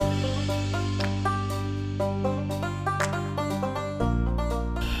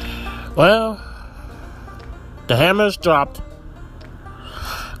Well, the hammer is dropped.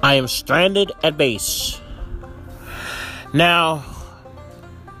 I am stranded at base. Now,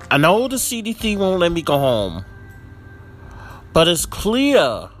 I know the CDC won't let me go home, but it's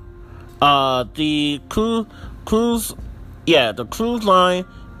clear the cruise line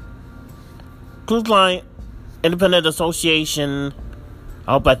independent association,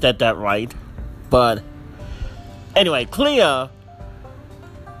 I hope I said that right, but anyway, CLIA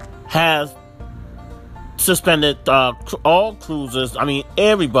has suspended all cruises,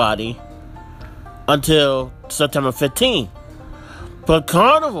 everybody, until September 15th. But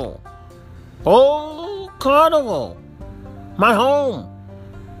Carnival, my home,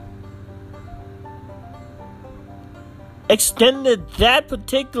 extended that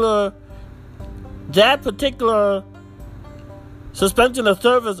particular suspension of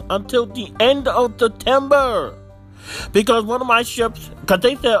service until the end of September. Because one of my ships, because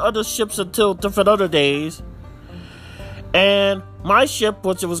they said other ships until different other days, and my ship,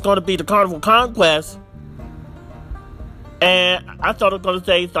 which was going to be the Carnival Conquest, and I thought it was going to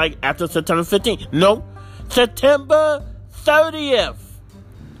say like after September 15th. No, September 30th.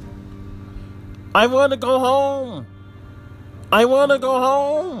 I want to go home.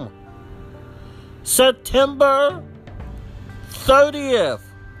 September 30th.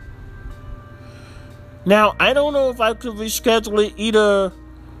 Now, I don't know if I could reschedule it either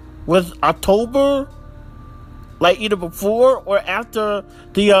with October, like either before or after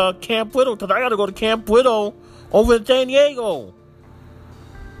the Camp Widow, because I got to go to Camp Widow over in San Diego.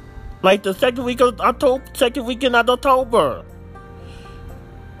 Like the second weekend of October.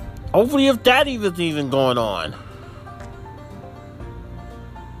 Hopefully if that is even going on.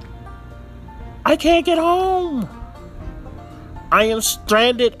 I can't get home. I am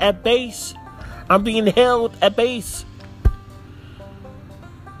stranded at base. I'm being held at base.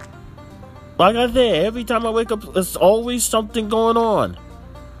 Like I said, every time I wake up, there's always something going on.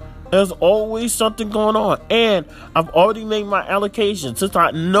 There's always something going on. And I've already made my allocation. Since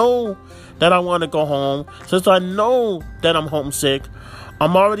I know that I want to go home, since I know that I'm homesick,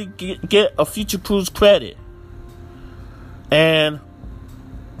 I'm already get a future cruise credit. And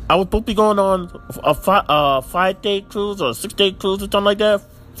I was supposed to be going on a 5-day cruise or a 6-day cruise or something like that.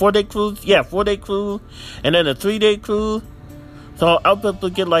 4-day cruise. Yeah, 4-day cruise. And then a 3-day cruise. So I was supposed to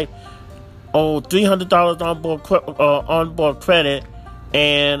get like, $300 on board credit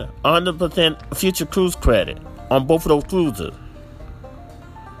and 100% future cruise credit on both of those cruises.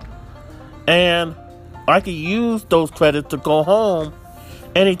 And I could use those credits to go home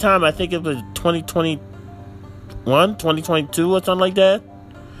anytime. I think it was 2021, 2022 or something like that.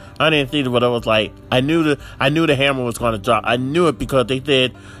 I didn't see what it was like. I knew the hammer was going to drop. I knew it because they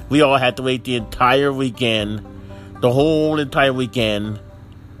said we all had to wait the entire weekend, the whole entire weekend,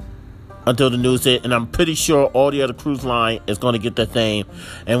 until the news hit. And I'm pretty sure all the other cruise line is going to get the same.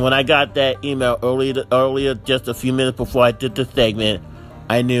 And when I got that email earlier, just a few minutes before I did the segment,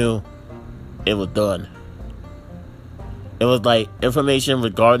 I knew it was done. It was like information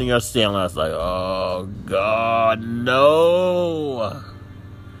regarding your sailing. I was like, oh God, no.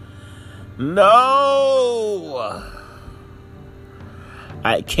 No!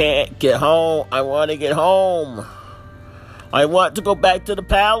 I can't get home. I want to get home. I want to go back to the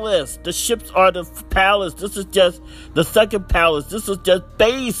palace. The ships are the palace. This is just the second palace. This is just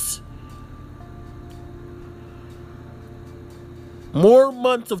base. More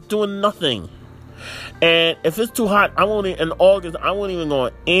months of doing nothing. And if it's too hot, in August, I won't even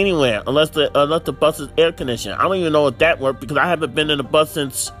go anywhere unless the bus is air conditioned. I don't even know if that worked because I haven't been in a bus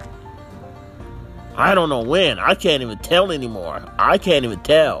since I don't know when. I can't even tell anymore. I can't even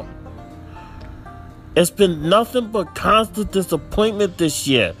tell. It's been nothing but constant disappointment this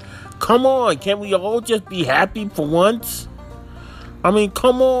year. Come on, can't we all just be happy for once?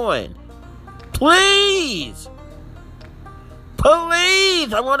 Come on. Please.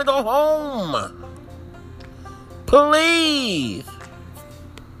 Please, I want to go home. Please.